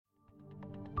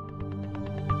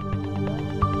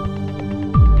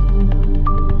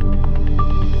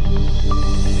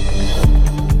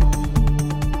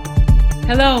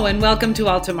Hello and welcome to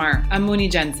Altamar. I'm Mooney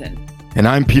Jensen. And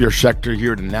I'm Peter Schechter,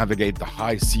 here to navigate the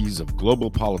high seas of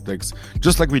global politics,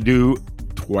 just like we do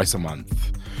twice a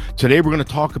month. Today we're going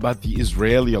to talk about the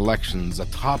Israeli elections, a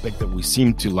topic that we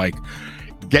seem to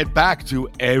get back to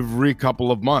every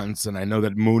couple of months. And I know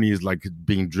that Mooney is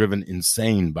being driven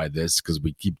insane by this because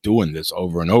we keep doing this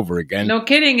over and over again. No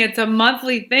kidding. It's a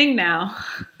monthly thing now.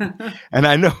 And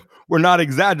I know we're not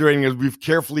exaggerating as we've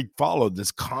carefully followed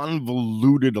this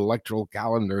convoluted electoral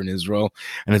calendar in Israel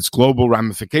and its global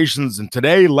ramifications. And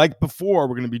today, like before,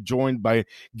 we're going to be joined by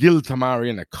Gil Tamari,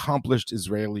 an accomplished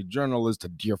Israeli journalist, a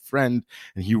dear friend,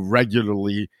 and he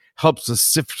regularly helps us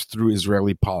sift through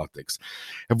Israeli politics.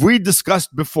 Have we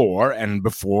discussed before in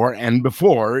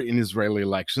Israeli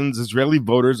elections, Israeli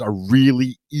voters are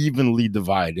really evenly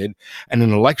divided, and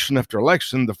in election after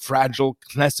election, the fragile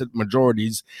Knesset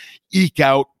majorities eke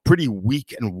out pretty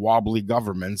weak and wobbly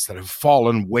governments that have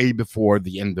fallen way before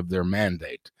the end of their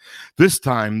mandate. This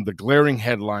time, the glaring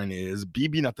headline is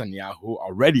Bibi Netanyahu,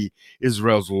 already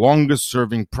Israel's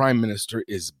longest-serving prime minister,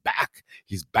 is back.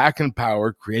 He's back in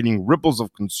power, creating ripples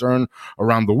of concern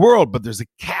around the world, but there's a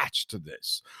catch to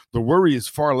this. The worry is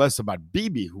far less about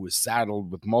Bibi, who is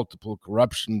saddled with multiple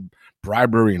corruption,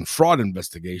 bribery, and fraud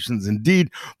investigations.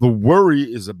 Indeed, the worry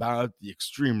is about the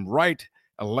extreme right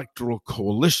electoral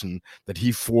coalition that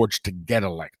he forged to get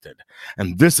elected.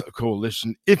 And this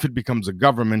coalition, if it becomes a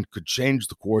government, could change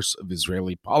the course of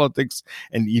Israeli politics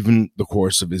and even the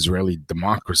course of Israeli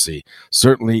democracy.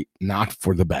 Certainly not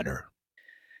for the better.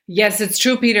 Yes, it's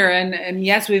true, Peter. And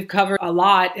yes, we've covered a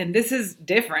lot. And this is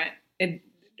different. The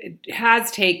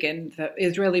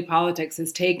Israeli politics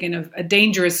has taken a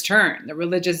dangerous turn. The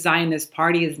religious Zionist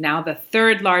party is now the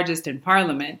third largest in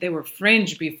parliament. They were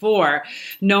fringe before,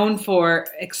 known for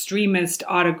extremist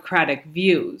autocratic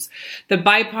views. The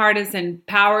bipartisan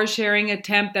power sharing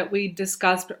attempt that we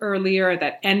discussed earlier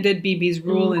that ended Bibi's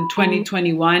rule in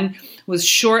 2021 was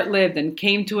short-lived and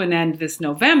came to an end this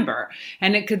November.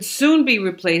 And it could soon be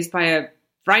replaced by a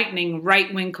frightening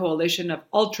right-wing coalition of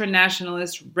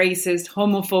ultra-nationalist, racist,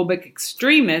 homophobic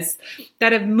extremists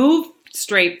that have moved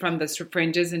straight from the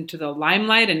fringes into the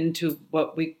limelight and into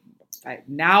what we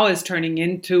now is turning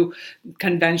into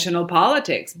conventional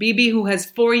politics. Bibi, who has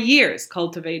for years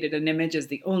cultivated an image as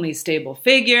the only stable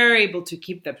figure, able to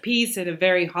keep the peace in a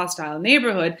very hostile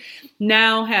neighborhood,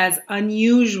 now has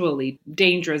unusually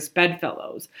dangerous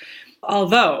bedfellows.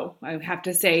 Although, I have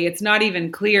to say, it's not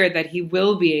even clear that he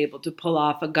will be able to pull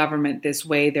off a government this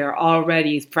way. There are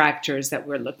already fractures that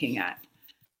we're looking at.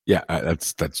 Yeah,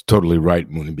 that's totally right,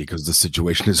 Mooney, because the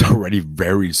situation is already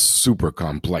very super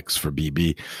complex for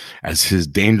Bibi, as his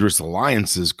dangerous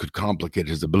alliances could complicate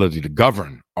his ability to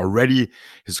govern. Already,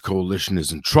 his coalition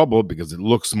is in trouble because it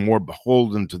looks more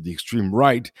beholden to the extreme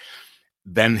right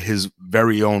than his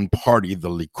very own party, the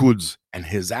Likud, and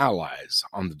his allies.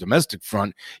 On the domestic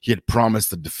front, he had promised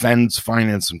the defense,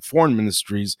 finance, and foreign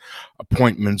ministries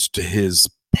appointments to his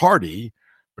party,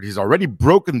 but he's already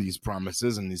broken these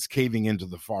promises and he's caving into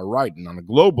the far right. And on a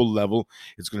global level,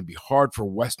 it's going to be hard for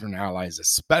Western allies,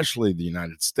 especially the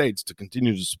United States, to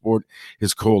continue to support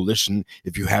his coalition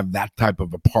if you have that type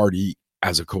of a party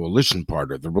as a coalition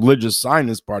partner. The religious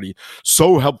Zionist party,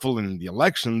 so helpful in the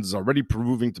elections, is already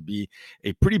proving to be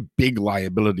a pretty big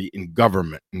liability in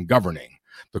governing.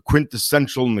 The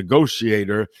quintessential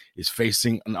negotiator is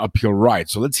facing an uphill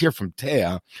ride. So let's hear from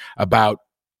Thea about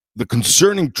the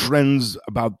concerning trends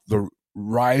about the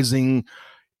rising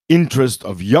interest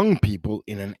of young people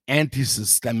in an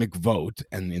anti-systemic vote,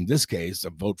 and in this case, a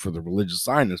vote for the religious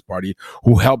Zionist party,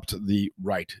 who helped the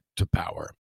right to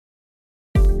power.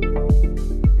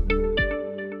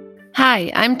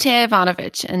 Hi, I'm Thea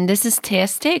Ivanovich, and this is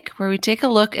Thea's Take, where we take a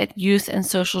look at youth and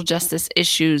social justice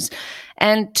issues.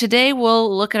 And today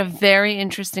we'll look at a very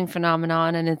interesting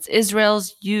phenomenon, and it's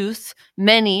Israel's youth,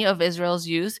 many of Israel's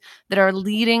youth, that are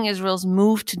leading Israel's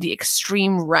move to the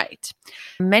extreme right.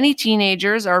 Many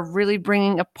teenagers are really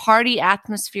bringing a party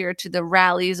atmosphere to the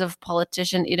rallies of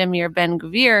politician Itamar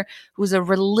Ben-Gvir, who's a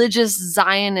religious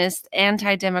Zionist,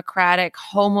 anti-democratic,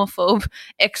 homophobe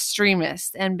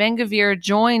extremist. And Ben-Gvir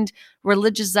joined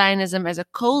religious Zionism as a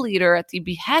co-leader at the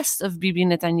behest of Bibi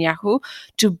Netanyahu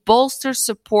to bolster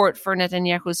support for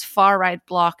Netanyahu's far-right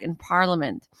bloc in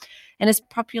parliament. And his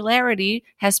popularity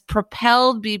has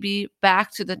propelled Bibi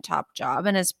back to the top job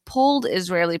and has pulled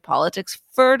Israeli politics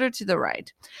further to the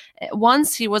right.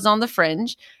 Once he was on the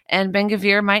fringe, and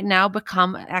Ben-Gvir might now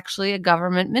become actually a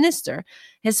government minister.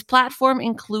 His platform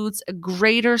includes a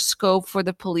greater scope for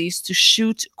the police to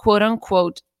shoot,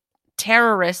 quote-unquote,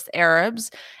 terrorist Arabs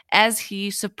as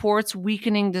he supports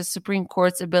weakening the Supreme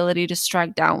Court's ability to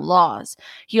strike down laws.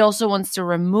 He also wants to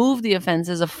remove the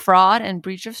offenses of fraud and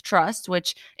breach of trust,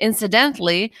 which,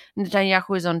 incidentally,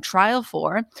 Netanyahu is on trial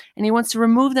for, and he wants to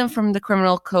remove them from the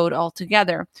criminal code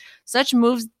altogether. Such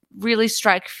moves really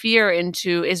strike fear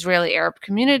into Israeli Arab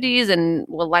communities and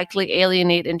will likely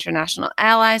alienate international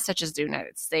allies such as the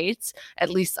United States, at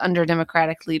least under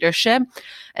democratic leadership.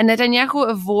 And Netanyahu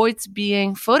avoids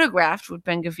being photographed with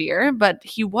Ben-Gvir, but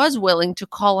he was willing to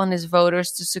call on his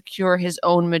voters to secure his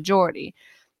own majority.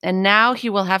 And now he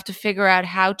will have to figure out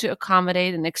how to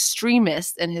accommodate an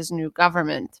extremist in his new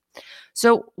government.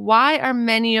 So why are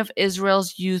many of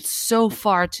Israel's youth so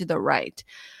far to the right?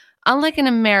 Unlike in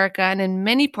America and in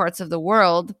many parts of the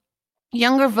world,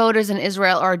 younger voters in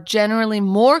Israel are generally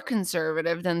more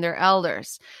conservative than their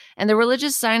elders. And the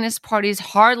religious Zionist Party's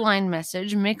hardline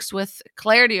message, mixed with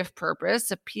clarity of purpose,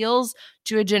 appeals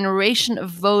to a generation of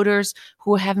voters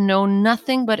who have known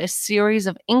nothing but a series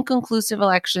of inconclusive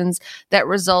elections that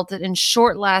resulted in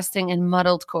short-lasting and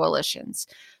muddled coalitions.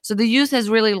 So the youth has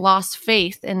really lost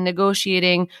faith in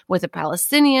negotiating with the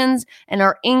Palestinians and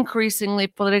are increasingly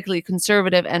politically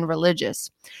conservative and religious.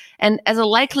 And as a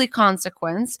likely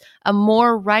consequence, a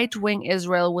more right-wing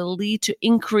Israel will lead to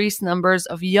increased numbers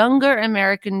of younger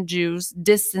American Jews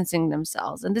distancing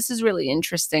themselves. And this is really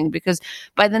interesting because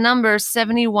by the numbers,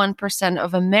 71%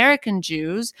 of American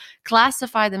Jews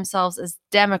classify themselves as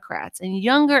Democrats, and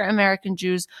younger American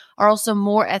Jews are also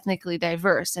more ethnically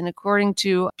diverse. And according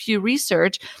to Pew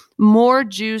Research, more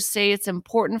Jews say it's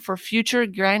important for future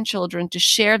grandchildren to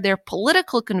share their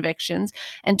political convictions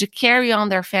and to carry on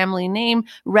their family name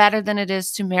rather than it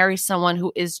is to marry someone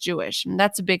who is Jewish. And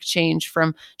that's a big change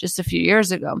from just a few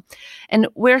years ago. And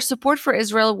where support for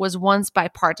Israel was once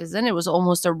bipartisan, it was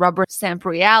almost a rubber stamp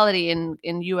reality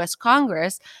in U.S.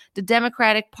 Congress, the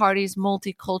Democratic Party's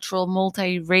multicultural,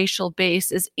 multiracial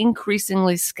base is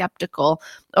increasingly skeptical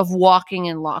of walking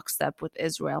in lockstep with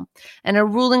Israel. And a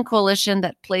ruling coalition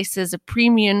that places a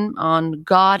premium on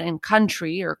God and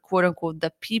country, or quote unquote,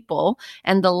 the people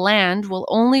and the land, will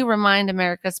only remind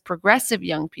America's progressive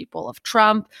young people of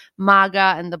Trump,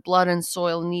 MAGA, and the blood and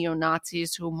soil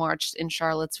neo-Nazis who marched in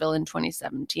Charlottesville in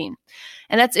 2017.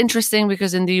 And that's interesting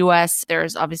because in the US,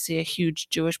 there's obviously a huge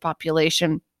Jewish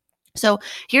population. So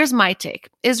here's my take.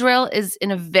 Israel is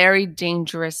in a very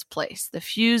dangerous place. The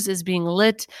fuse is being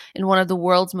lit in one of the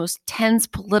world's most tense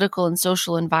political and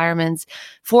social environments.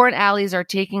 Foreign allies are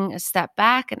taking a step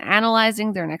back and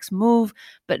analyzing their next move,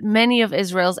 but many of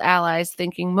Israel's allies,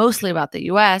 thinking mostly about the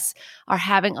US, are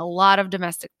having a lot of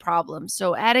domestic problems.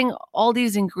 So adding all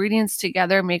these ingredients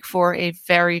together make for a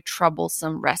very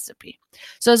troublesome recipe.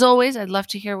 So as always, I'd love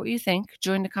to hear what you think.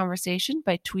 Join the conversation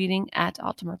by tweeting at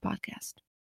Altamar Podcast.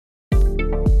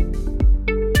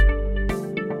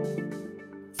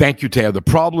 Thank you, Taya. The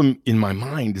problem in my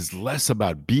mind is less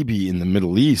about Bibi in the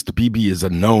Middle East. Bibi is a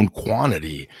known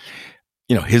quantity.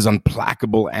 You know, his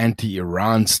implacable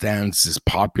anti-Iran stance is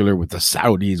popular with the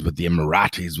Saudis, with the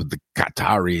Emiratis, with the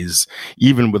Qataris,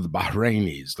 even with the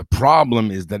Bahrainis. The problem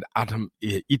is that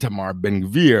Itamar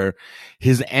Ben-Gvir,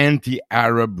 his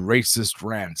anti-Arab racist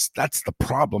rants, that's the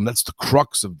problem. That's the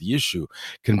crux of the issue.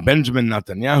 Can Benjamin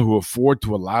Netanyahu afford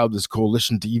to allow this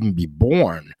coalition to even be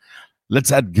born? Let's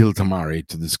add Gil Tamari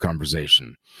to this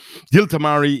conversation. Gil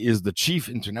Tamari is the chief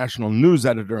international news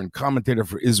editor and commentator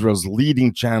for Israel's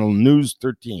leading channel, News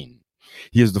 13.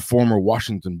 He is the former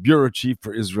Washington bureau chief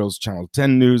for Israel's Channel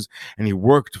 10 News, and he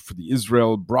worked for the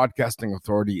Israel Broadcasting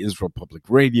Authority, Israel Public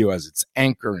Radio, as its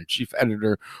anchor and chief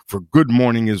editor for Good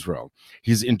Morning Israel.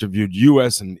 He's interviewed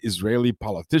U.S. and Israeli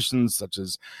politicians such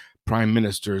as Prime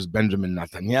Ministers Benjamin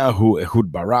Netanyahu,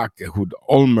 Ehud Barak, Ehud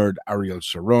Olmert, Ariel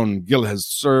Sharon. Gil has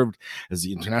served as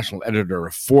the international editor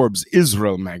of Forbes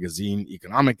Israel magazine,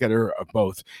 economic editor of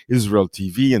both Israel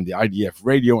TV and the IDF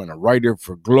Radio, and a writer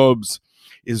for Globes,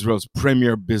 Israel's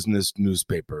premier business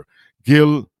newspaper.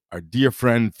 Gil, our dear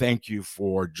friend, thank you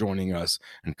for joining us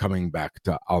and coming back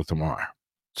to Altamar.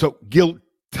 So, Gil,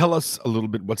 tell us a little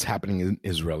bit what's happening in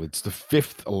Israel. It's the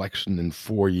fifth election in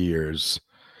 4 years.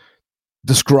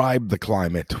 Describe the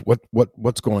climate.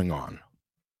 What's going on?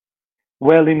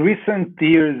 Well, in recent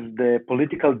years, the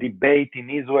political debate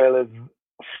in Israel has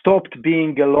stopped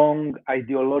being along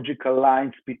ideological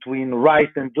lines between right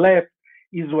and left.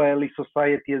 Israeli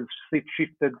society has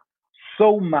shifted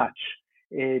so much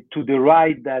to the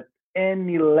right that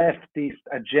any leftist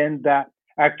agenda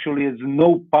actually has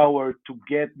no power to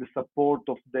get the support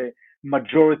of the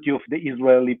majority of the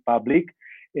Israeli public.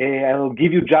 I'll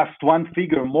give you just one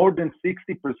figure. More than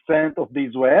 60% of the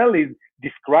Israelis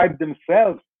describe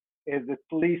themselves as at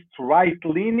least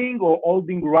right-leaning or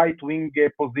holding right-wing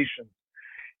positions.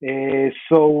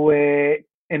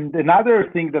 And another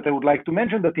thing that I would like to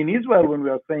mention, that in Israel, when we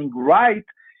are saying right,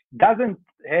 doesn't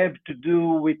have to do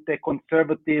with a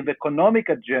conservative economic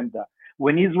agenda.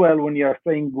 When we are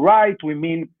saying right, we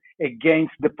mean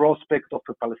against the prospect of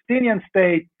a Palestinian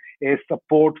state,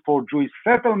 support for Jewish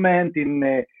settlement in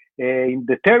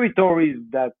the territories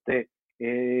that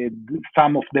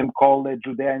some of them call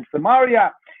Judea and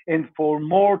Samaria, and for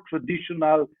more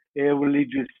traditional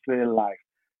religious life.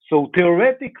 So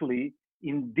theoretically,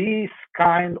 in this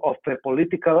kind of a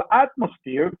political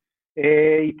atmosphere,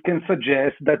 it can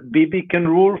suggest that Bibi can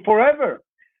rule forever.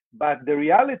 But the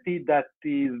reality that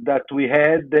is that we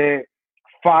had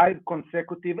 5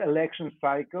 consecutive election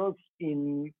cycles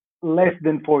in less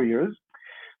than 4 years.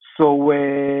 So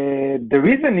the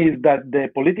reason is that the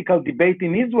political debate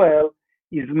in Israel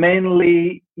is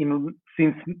mainly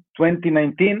since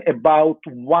 2019 about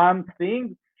one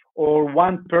thing or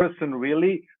one person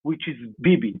really, which is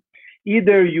Bibi.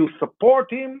 Either you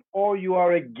support him or you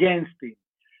are against him.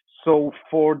 So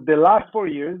for the last 4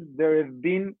 years, there have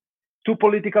been 2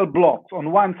 political blocks.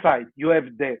 On one side, you have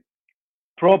the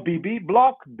pro-Bibi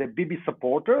bloc, the Bibi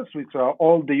supporters, which are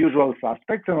all the usual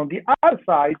suspects. And on the other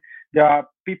side, there are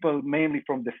people mainly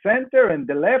from the center and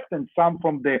the left and some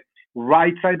from the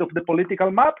right side of the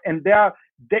political map, and they are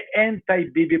the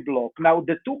anti-Bibi bloc. Now,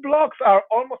 the 2 blocks are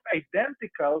almost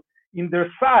identical in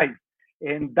their size,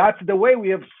 and that's the way we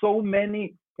have so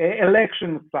many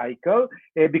election cycles,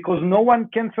 because no one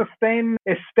can sustain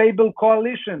a stable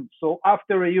coalition. So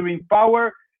after a year in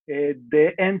power,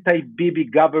 the anti-Bibi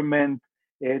government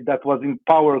that was in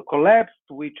power collapsed,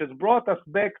 which has brought us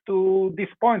back to this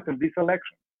point in this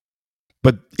election.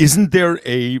 But isn't there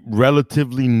a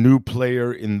relatively new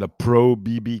player in the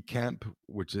pro-Bibi camp,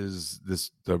 which is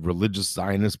the religious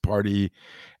Zionist party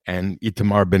and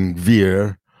Itamar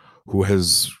Ben-Gvir, who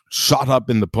has shot up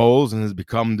in the polls and has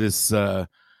become this, I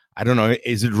don't know,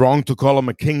 is it wrong to call him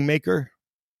a kingmaker?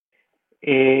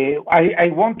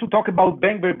 I want to talk about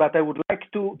Ben-Gvir, but I would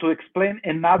like to explain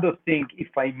another thing, if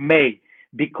I may,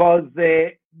 because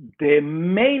the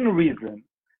main reason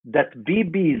that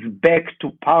Bibi is back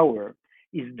to power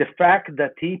is the fact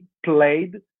that he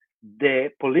played the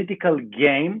political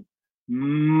game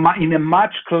in a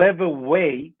much clever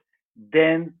way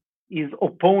than his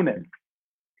opponents.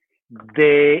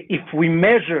 If we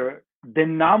measure the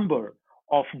number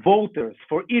of voters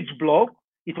for each bloc,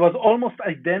 it was almost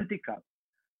identical.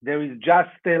 There is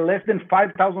just less than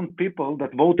 5,000 people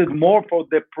that voted more for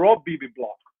the pro-Bibi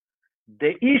bloc.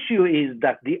 The issue is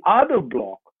that the other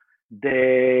bloc,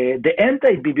 the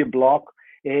anti-Bibi bloc,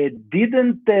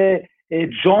 didn't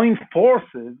join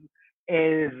forces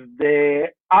as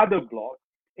the other bloc,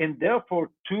 and therefore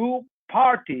 2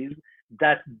 parties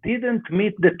that didn't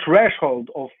meet the threshold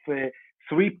of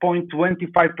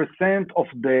 3.25% of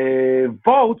the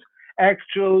votes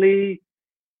actually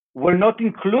were not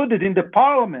included in the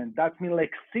parliament. That means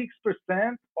like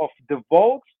 6% of the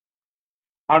votes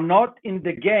are not in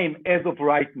the game as of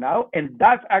right now, and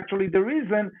that's actually the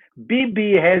reason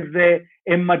Bibi has a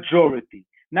majority.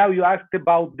 Now you asked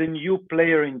about the new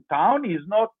player in town. He's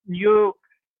not new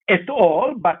at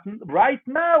all, but right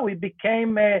now he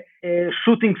became a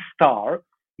shooting star.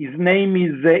 His name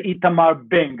is Itamar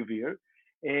Ben-Gvir.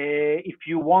 If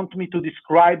you want me to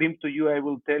describe him to you, I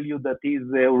will tell you that he's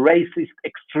a racist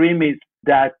extremist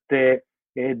that that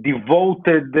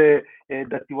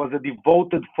he was a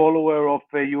devoted follower of,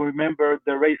 you remember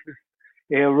the racist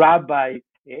rabbi,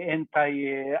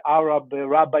 anti-Arab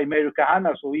Rabbi Meir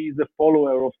Kahane, so he is a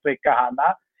follower of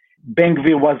Kahane.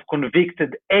 Ben-Gvir was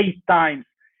convicted 8 times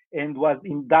and was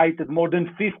indicted more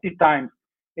than 50 times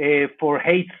for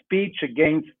hate speech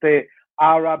against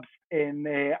Arabs and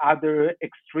other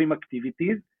extreme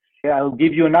activities. I'll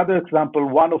give you another example.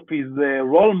 One of his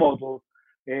role models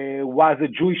was a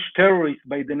Jewish terrorist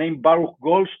by the name Baruch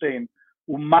Goldstein,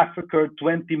 who massacred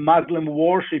 20 Muslim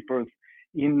worshippers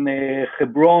in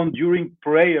Hebron during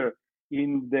prayer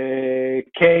in the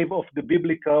cave of the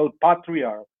biblical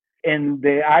patriarch. And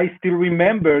I still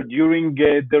remember during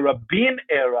the Rabin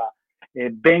era,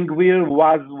 Ben-Gvir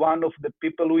was one of the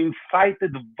people who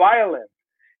incited violence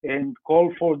and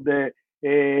called for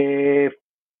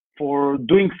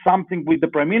doing something with the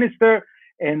prime minister.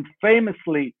 And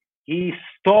famously, he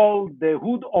stole the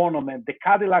hood ornament, the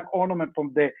Cadillac ornament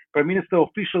from the prime minister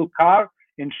official car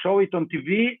and showed it on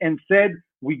TV and said,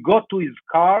 "We got to his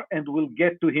car and we'll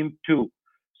get to him too."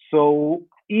 So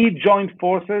he joined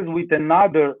forces with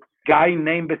another guy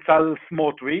named Bezalel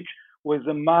Smotrich, was,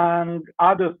 among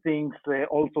other things,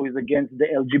 also is against the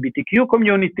LGBTQ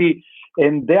community.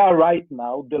 And they are right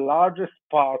now the largest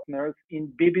partners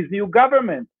in Bibi's new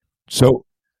government. So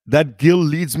that, Gil,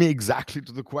 leads me exactly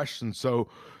to the question. So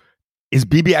is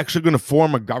Bibi actually going to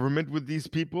form a government with these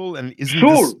people? And isn't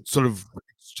this sort of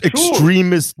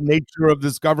extremist nature of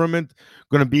this government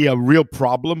going to be a real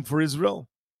problem for Israel?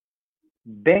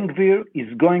 Ben-Gvir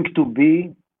is going to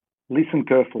be, listen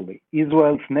carefully,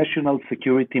 Israel's national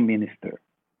security minister,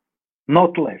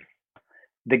 not less.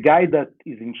 The guy that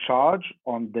is in charge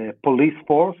on the police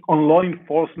force, on law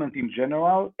enforcement in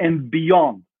general, and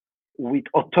beyond, with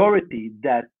authority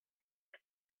that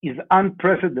is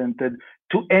unprecedented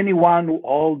to anyone who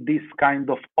holds this kind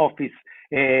of office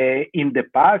in the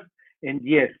past. And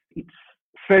yes, it's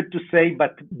sad to say,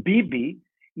 but Bibi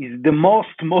is the most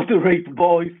moderate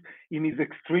voice in his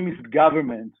extremist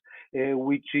government,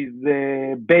 which is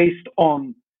based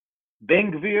on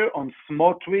Ben-Gvir, on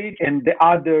Smotrich, and the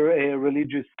other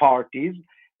religious parties.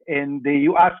 And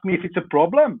you ask me if it's a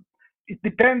problem? It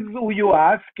depends who you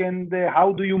ask and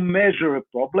how do you measure a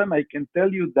problem. I can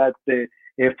tell you that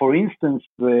for instance,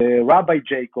 Rabbi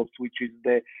Jacobs, which is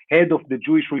the head of the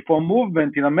Jewish Reform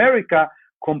Movement in America,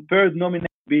 compared nominating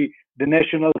the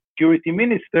national security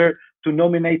minister to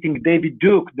nominating David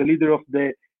Duke, the leader of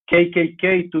the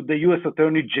KKK, to the U.S.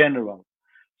 Attorney General.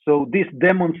 So this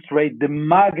demonstrates the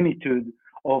magnitude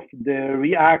of the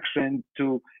reaction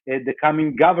to the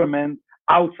coming government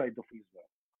outside of Israel.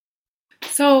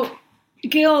 So,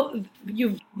 Gil,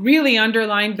 you've really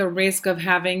underlined the risk of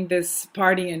having this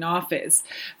party in office,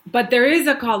 but there is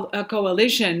a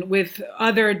coalition with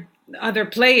other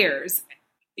players.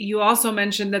 You also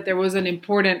mentioned that there was an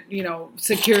important,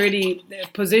 security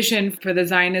position for the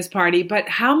Zionist party, but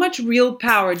how much real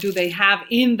power do they have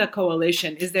in the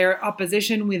coalition? Is there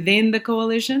opposition within the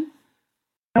coalition?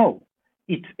 No,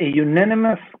 it's a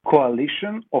unanimous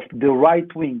coalition of the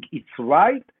right wing. It's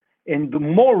right and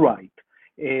more right.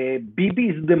 Bibi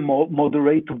is the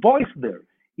moderate voice there.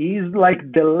 He's like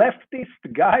the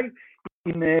leftist guy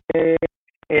and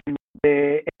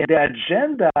the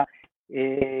agenda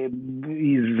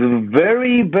is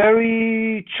very,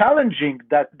 very challenging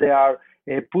that they are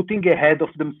putting ahead of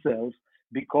themselves,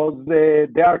 because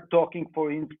they are talking,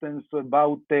 for instance,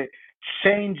 about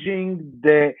changing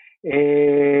the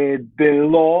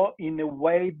law in a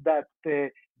way that the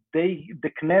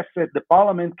Knesset, the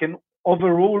parliament, can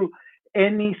overrule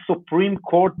any Supreme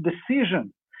Court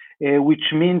decision,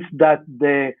 which means that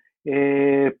the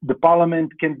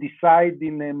parliament can decide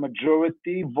in a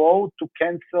majority vote to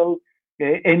cancel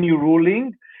any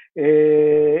ruling,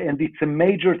 and it's a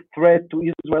major threat to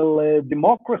Israel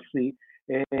democracy,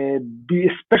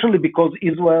 especially because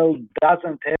Israel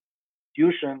doesn't have an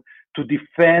institution to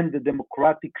defend the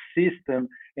democratic system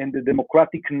and the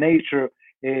democratic nature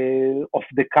of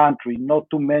the country, not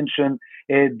to mention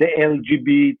the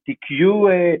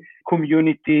LGBTQ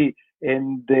community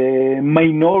and the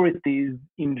minorities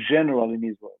in general in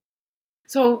Israel.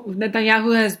 So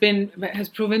Netanyahu has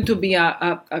proven to be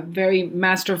a very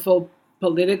masterful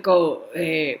political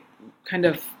kind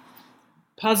of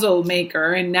puzzle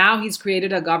maker, and now he's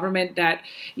created a government that,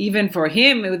 even for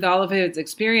him, with all of his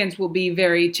experience, will be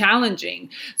very challenging.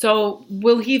 So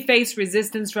will he face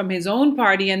resistance from his own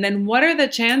party? And then what are the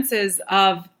chances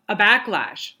of a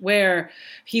backlash where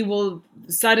he will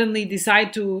suddenly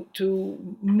decide to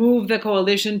move the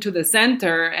coalition to the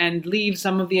center and leave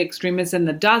some of the extremists in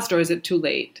the dust, or is it too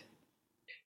late?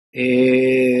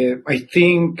 I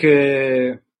think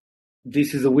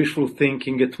this is a wishful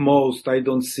thinking at most. I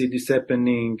don't see this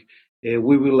happening.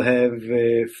 We will have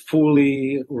a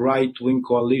fully right-wing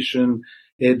coalition,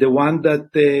 the one that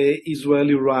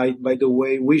Israeli right, by the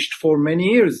way, wished for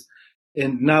many years,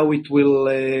 and now it will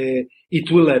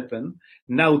happen.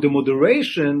 Now the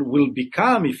moderation will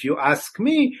become, if you ask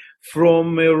me,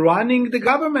 from running the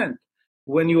government.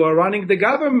 When you are running the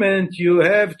government, you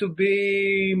have to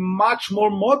be much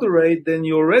more moderate than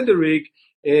your rhetoric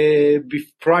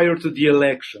prior to the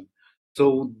election.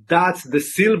 So that's the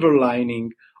silver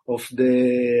lining of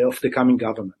the coming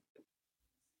government.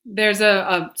 There's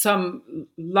some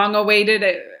long-awaited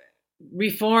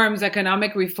reforms,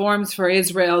 economic reforms for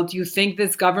Israel. Do you think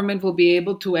this government will be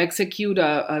able to execute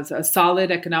a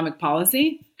solid economic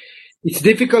policy? It's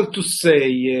difficult to say.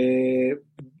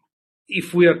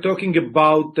 If we are talking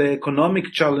about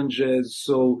economic challenges,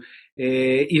 so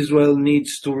Israel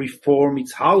needs to reform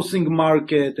its housing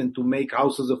market and to make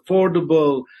houses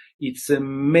affordable. It's a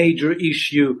major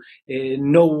issue.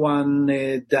 No one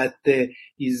that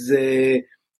is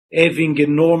having a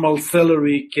normal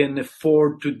salary can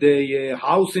afford today a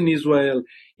house in Israel.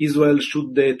 Israel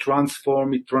should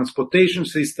transform its transportation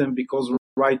system, because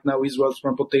right now Israel's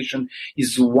transportation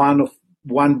is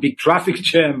one big traffic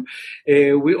jam.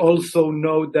 We also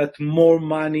know that more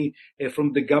money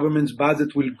from the government's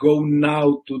budget will go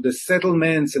now to the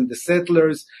settlements and the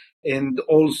settlers, and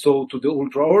also to the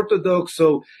ultra-Orthodox.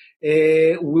 So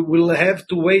we will have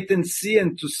to wait and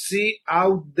see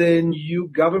how the new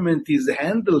government is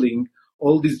handling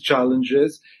all these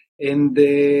challenges. And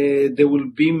there will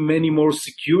be many more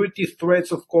security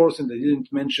threats, of course, and I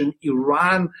didn't mention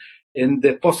Iran and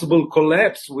the possible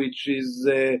collapse, which is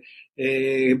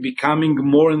becoming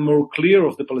more and more clear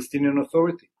of the Palestinian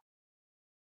Authority.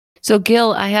 So,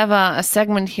 Gil, I have a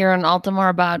segment here on Altamar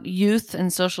about youth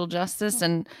and social justice.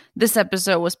 And this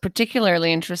episode was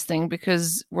particularly interesting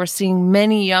because we're seeing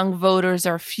many young voters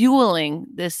are fueling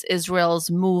this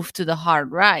Israel's move to the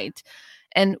hard right.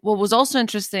 And what was also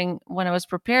interesting when I was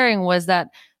preparing was that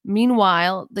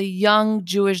meanwhile, the young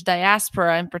Jewish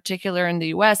diaspora, in particular in the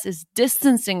US, is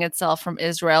distancing itself from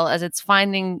Israel as it's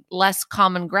finding less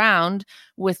common ground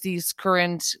with these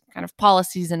current kind of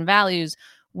policies and values.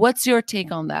 What's your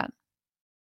take on that?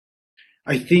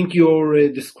 I think your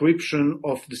description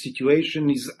of the situation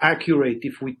is accurate.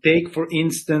 If we take, for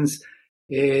instance,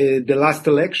 the last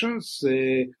elections,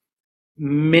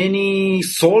 many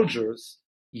soldiers,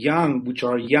 which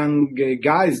are young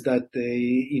guys that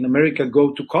in America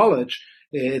go to college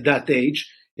that age,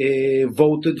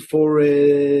 voted for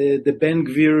the Ben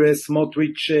Gvir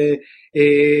Smotrich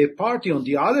party. On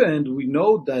the other hand, we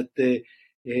know that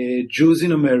Jews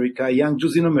in America, young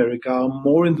Jews in America, are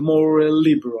more and more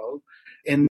liberal,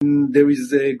 and there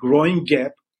is a growing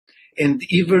gap. And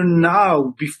even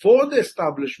now, before the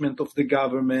establishment of the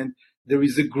government, there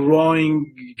is a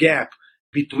growing gap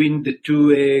between the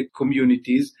two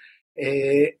communities.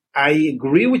 I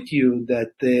agree with you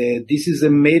that this is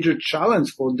a major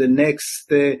challenge for the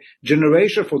next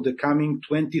generation, for the coming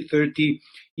 20, 30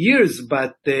 years.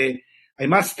 But I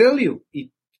must tell you,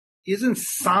 it isn't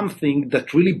something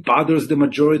that really bothers the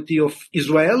majority of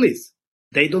Israelis.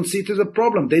 They don't see it as a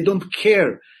problem. They don't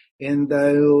care. And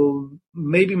I'll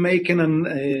maybe make an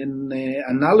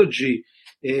analogy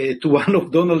to one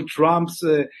of Donald Trump's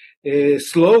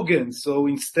slogans. So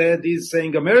instead, he's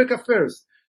saying America first.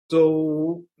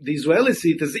 So the Israelis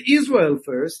see it as Israel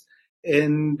first.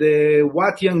 And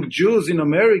what young Jews in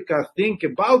America think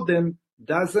about them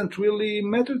doesn't really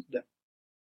matter to them.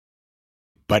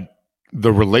 But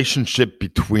the relationship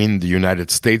between the United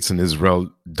States and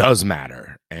Israel does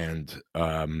matter. And,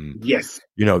 yes,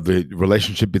 you know, the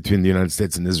relationship between the United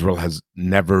States and Israel has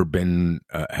never been,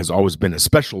 has always been a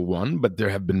special one, but there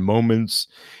have been moments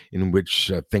in which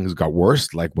things got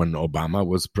worse, like when Obama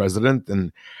was president.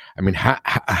 And I mean,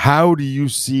 how do you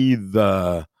see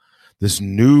this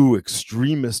new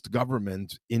extremist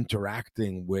government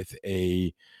interacting with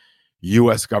a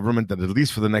U.S. government that, at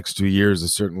least for the next 2 years,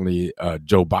 is certainly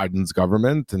Joe Biden's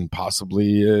government, and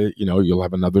possibly, you'll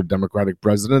have another Democratic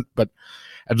president. But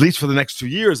at least for the next 2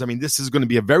 years, I mean, this is going to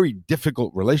be a very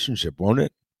difficult relationship, won't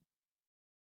it?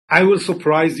 I will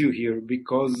surprise you here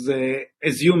because,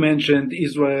 as you mentioned,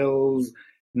 Israel's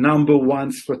number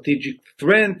one strategic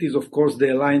threat is, of course, the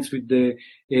alliance with the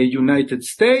United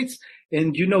States.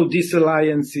 And, this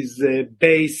alliance is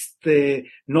based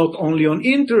not only on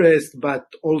interest, but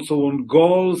also on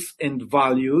goals and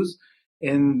values.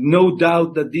 And no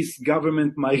doubt that this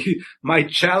government might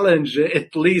challenge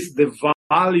at least the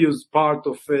values part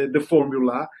of the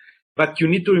formula. But you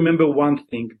need to remember one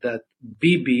thing, that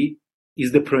Bibi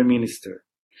is the prime minister.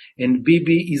 And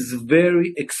Bibi is a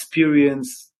very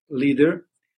experienced leader.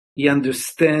 He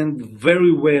understands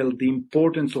very well the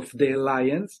importance of the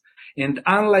alliance. And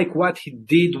unlike what he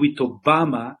did with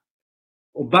Obama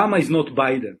is not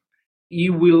Biden. He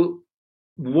will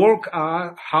work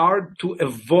hard to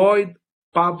avoid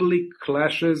public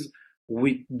clashes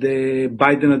with the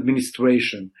Biden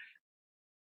administration.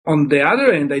 On the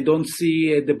other hand, I don't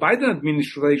see the Biden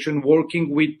administration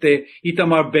working with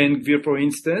Itamar Ben-Gvir, for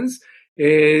instance.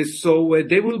 So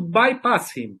they will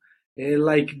bypass him,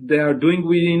 like they are doing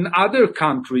within other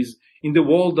countries in the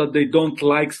world that they don't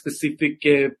like specific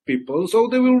people. So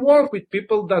they will work with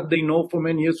people that they know for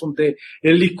many years from the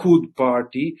Likud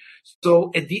party.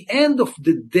 So at the end of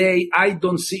the day, I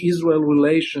don't see Israel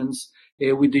relations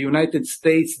with the United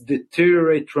States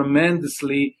deteriorate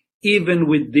tremendously, even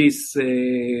with this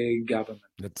government.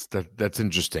 That's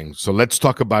interesting. So let's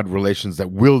talk about relations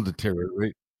that will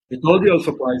deteriorate. I told you I'll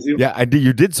surprise you. Yeah,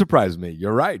 you did surprise me.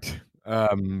 You're right.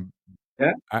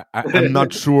 Yeah. I'm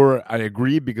not sure I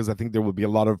agree, because I think there will be a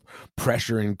lot of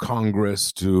pressure in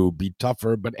Congress to be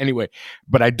tougher. But anyway,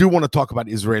 but I do want to talk about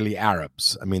Israeli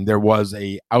Arabs. I mean, there was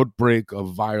a outbreak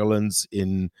of violence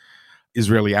in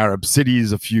Israeli Arab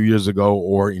cities a few years ago,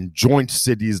 or in joint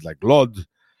cities like Lod,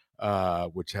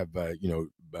 which have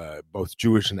both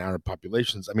Jewish and Arab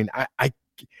populations. I mean,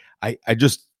 I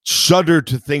just shudder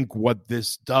to think what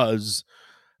this does.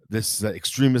 This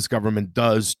extremist government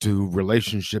does to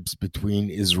relationships between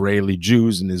Israeli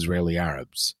Jews and Israeli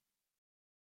Arabs.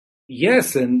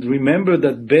 Yes, and remember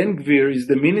that Ben Gvir is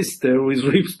the minister who is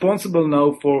responsible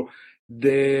now for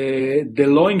the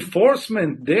law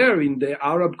enforcement there in the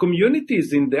Arab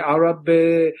communities, in the Arab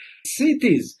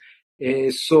cities.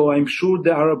 So I'm sure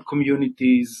the Arab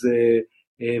community is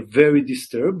very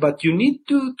disturbed, but you need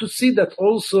to see that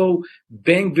also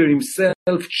Ben Gvir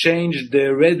himself changed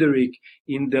the rhetoric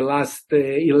in the last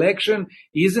election.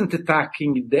 He isn't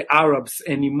attacking the Arabs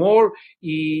anymore.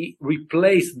 He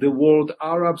replaced the word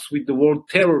Arabs with the word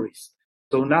terrorist.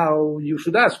 So now you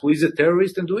should ask, who is a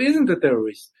terrorist and who isn't a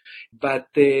terrorist? But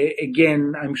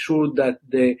again, I'm sure that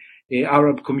the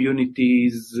Arab community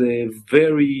is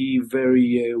very,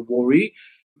 very worried.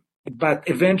 But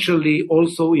eventually,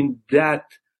 also in that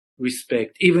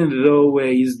respect, even though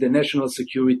he's the national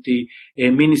security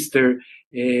minister,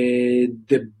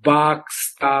 the buck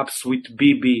stops with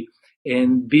Bibi,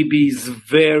 and Bibi is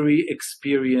very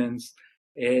experienced,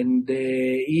 and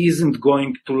he isn't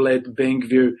going to let Ben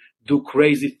Gvir do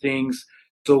crazy things.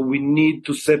 So we need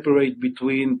to separate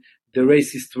between the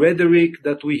racist rhetoric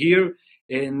that we hear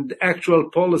and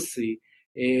actual policy,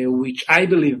 which I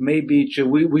believe, maybe it's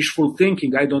wishful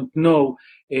thinking, I don't know,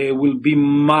 will be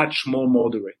much more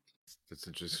moderate. That's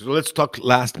interesting. So let's talk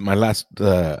my last,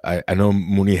 I know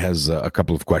Muni has a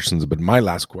couple of questions, but my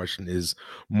last question is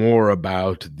more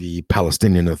about the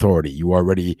Palestinian Authority. You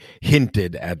already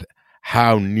hinted at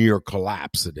how near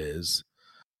collapse it is.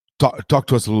 Talk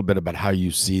to us a little bit about how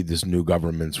you see this new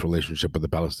government's relationship with the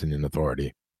Palestinian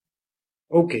Authority.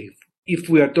 Okay. If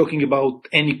we are talking about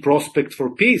any prospect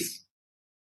for peace,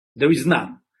 there is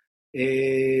none.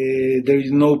 There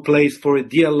is no place for a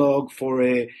dialogue, for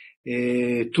a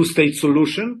two-state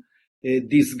solution.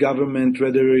 This government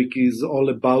rhetoric is all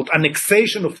about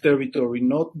annexation of territory,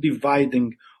 not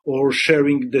dividing or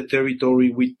sharing the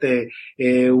territory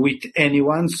with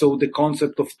anyone. So the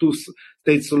concept of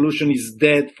two-state solution is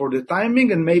dead for the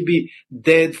timing, and maybe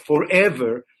dead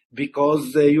forever,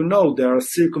 because there are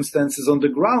circumstances on the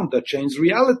ground that change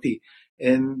reality.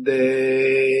 And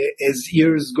as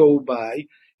years go by,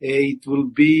 it will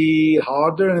be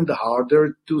harder and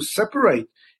harder to separate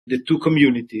the two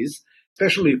communities,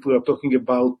 especially if we are talking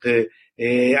about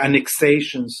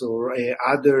annexations or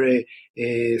other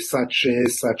such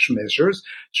measures.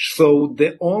 So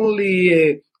the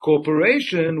only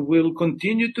cooperation will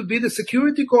continue to be the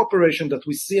security cooperation that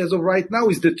we see as of right now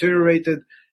is deteriorated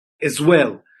as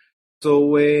well.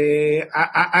 So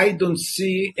I don't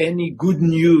see any good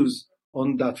news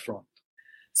on that front.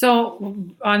 So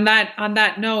on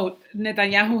that note,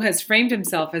 Netanyahu has framed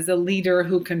himself as a leader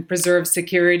who can preserve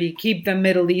security, keep the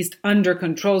Middle East under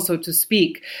control, so to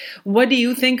speak. What do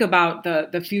you think about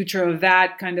the future of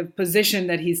that kind of position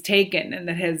that he's taken and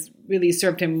that has really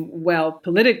served him well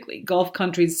politically? Gulf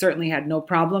countries certainly had no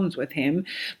problems with him,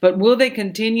 but will they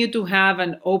continue to have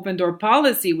an open door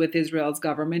policy with Israel's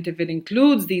government if it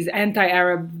includes these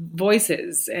anti-Arab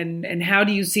voices? And how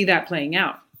do you see that playing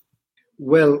out?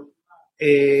 Well,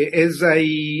 as I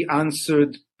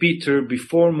answered Peter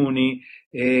before, Muni,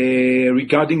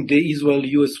 regarding the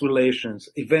Israel-US relations,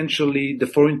 eventually the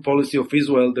foreign policy of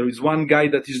Israel, there is one guy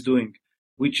that is doing,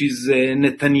 which is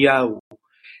Netanyahu.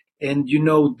 And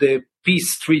the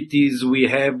peace treaties we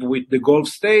have with the Gulf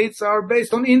states are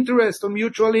based on interest, on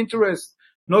mutual interest,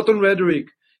 not on rhetoric.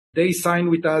 They sign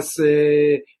with us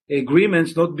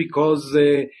agreements not because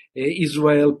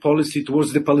Israel policy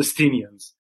towards the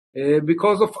Palestinians.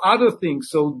 Because of other things.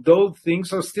 So those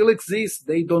things are still exist.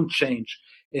 They don't change.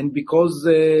 And because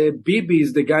Bibi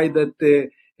is the guy that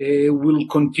will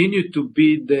continue to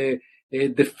be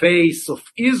the face of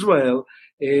Israel,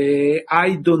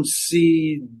 I don't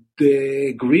see the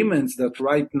agreements that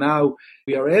right now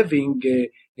we are having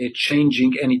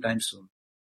changing anytime soon.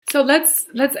 So let's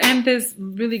end this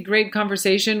really great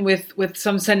conversation with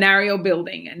some scenario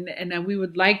building, and we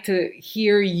would like to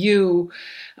hear you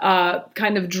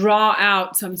kind of draw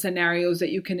out some scenarios that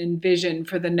you can envision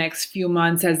for the next few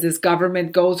months as this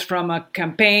government goes from a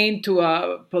campaign to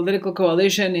a political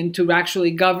coalition into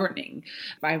actually governing.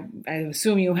 I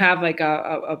assume you have like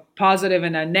a positive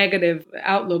and a negative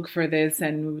outlook for this,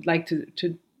 and we would like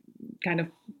to kind of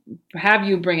have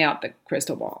you bring out the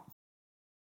crystal ball.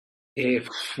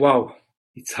 Wow,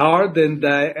 it's hard, and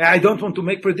I don't want to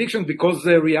make predictions because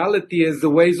the reality is the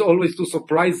way is always too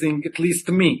surprising, at least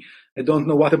me. I don't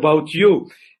know what about you.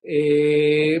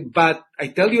 But I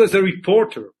tell you as a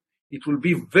reporter, it will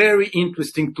be very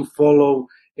interesting to follow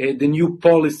the new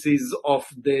policies of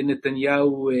the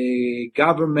Netanyahu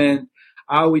government,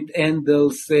 how it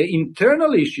handles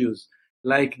internal issues,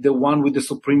 like the one with the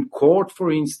Supreme Court,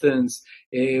 for instance,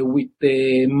 with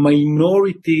the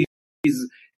minorities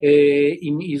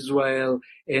in Israel,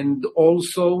 and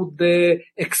also the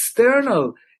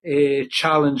external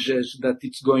challenges that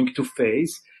it's going to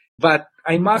face. But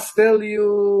I must tell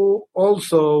you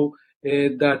also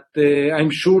that I'm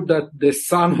sure that the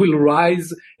sun will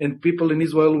rise and people in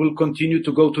Israel will continue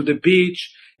to go to the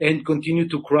beach and continue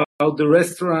to crowd the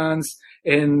restaurants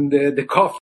and the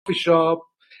coffee shop.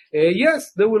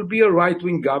 Yes, there will be a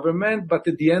right-wing government, but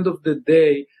at the end of the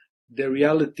day, the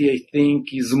reality, I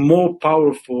think, is more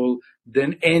powerful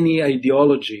than any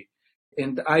ideology.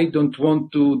 And I don't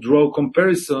want to draw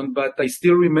comparison, but I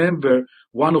still remember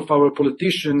one of our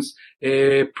politicians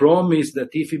promised that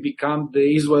if he become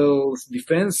the Israel's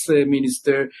defense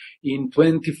minister in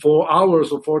 24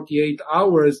 hours or 48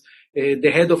 hours,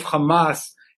 the head of Hamas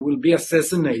will be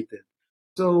assassinated.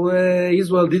 So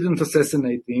Israel didn't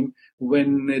assassinate him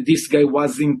when this guy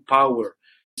was in power.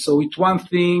 So it's one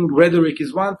thing, rhetoric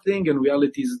is one thing, and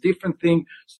reality is a different thing.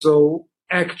 So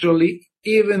actually,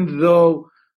 even though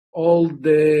all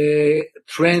the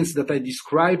trends that I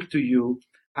described to you,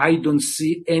 I don't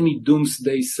see any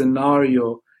doomsday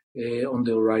scenario on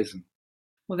the horizon.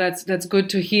 Well, that's good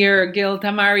to hear, Gil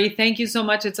Tamari. Thank you so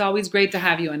much. It's always great to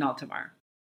have you in Altamar.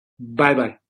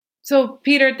 Bye-bye. So,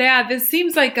 Peter, this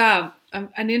seems like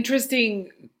an interesting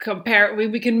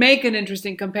we can make an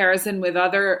interesting comparison with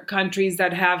other countries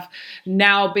that have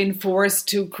now been forced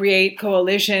to create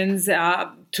coalitions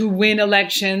to win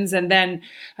elections, and then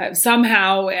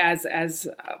somehow, as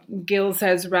Gil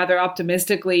says rather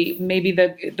optimistically, maybe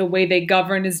the way they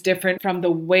govern is different from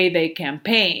the way they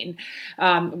campaign.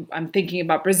 I'm thinking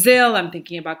about Brazil, I'm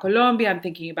thinking about Colombia, I'm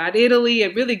thinking about Italy.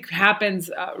 It really happens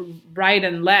right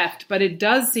and left, but it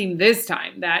does seem this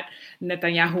time that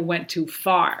Netanyahu went too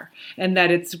far, and that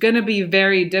it's going to be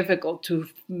very difficult to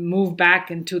move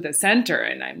back into the center.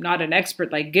 And I'm not an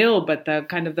expert like Gil, but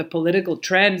the political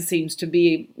trend seems to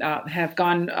be have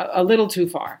gone a little too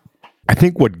far. I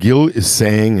think what Gil is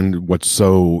saying, and what's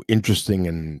so interesting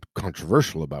and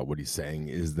controversial about what he's saying,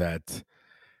 is that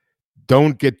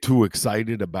don't get too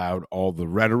excited about all the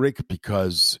rhetoric,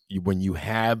 because when you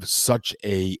have such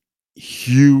a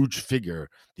huge figure,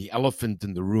 the elephant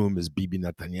in the room is Bibi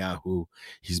Netanyahu.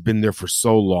 He's been there for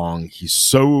so long. He's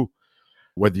so,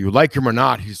 whether you like him or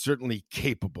not, he's certainly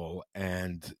capable,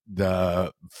 and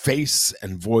the face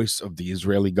and voice of the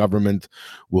Israeli government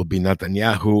will be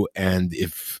Netanyahu. And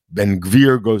if Ben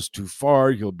Gvir goes too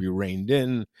far, he'll be reined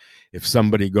in. If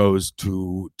somebody goes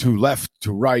to left,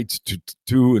 to right,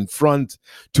 to in front,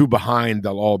 to behind,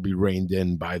 they'll all be reined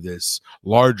in by this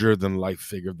larger than life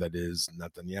figure that is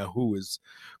Netanyahu, who is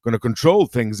going to control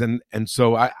things. And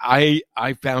so I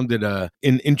found it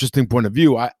an interesting point of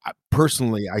view. I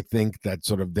personally, I think that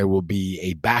sort of there will be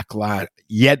a backlash,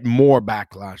 yet more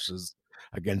backlashes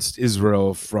against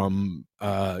Israel from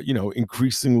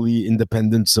increasingly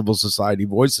independent civil society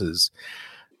voices.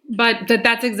 But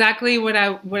that's exactly what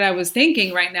I was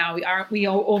thinking right now. Aren't we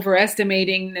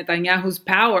overestimating Netanyahu's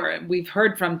power? We've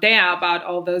heard from Tea about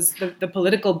all those the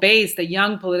political base, the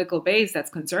young political base. That's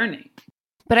concerning.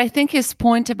 But I think his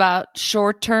point about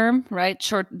short term, right?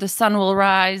 The sun will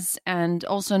rise, and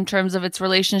also in terms of its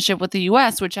relationship with the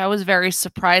U.S., which I was very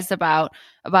surprised about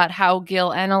how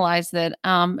Gil analyzed it.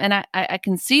 And I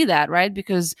can see that, right?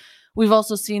 Because we've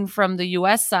also seen from the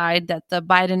U.S. side that the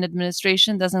Biden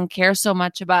administration doesn't care so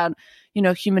much about,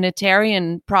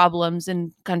 humanitarian problems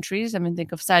in countries. I mean,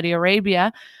 think of Saudi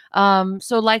Arabia.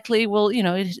 So likely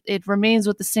it remains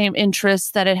with the same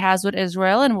interests that it has with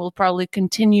Israel, and will probably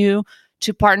continue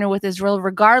to partner with Israel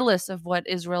regardless of what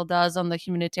Israel does on the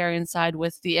humanitarian side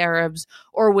with the Arabs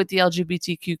or with the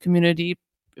LGBTQ community.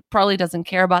 It probably doesn't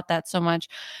care about that so much.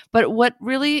 But what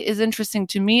really is interesting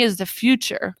to me is the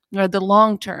future, or the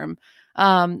long term.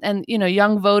 And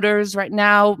young voters right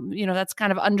now, that's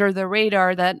kind of under the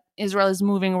radar, that Israel is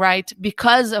moving right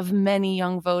because of many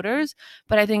young voters,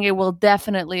 but I think it will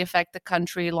definitely affect the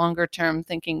country longer term,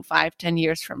 thinking 5-10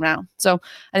 years from now. So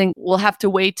I think we'll have to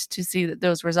wait to see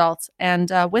those results.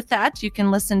 And with that, you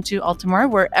can listen to Altamar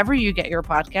wherever you get your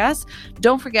podcasts.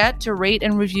 Don't forget to rate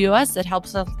and review us. It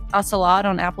helps us a lot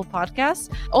on Apple Podcasts.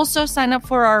 Also, sign up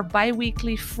for our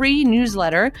bi-weekly free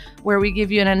newsletter where we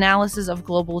give you an analysis of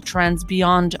global trends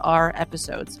beyond our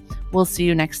episodes. We'll see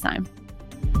you next time.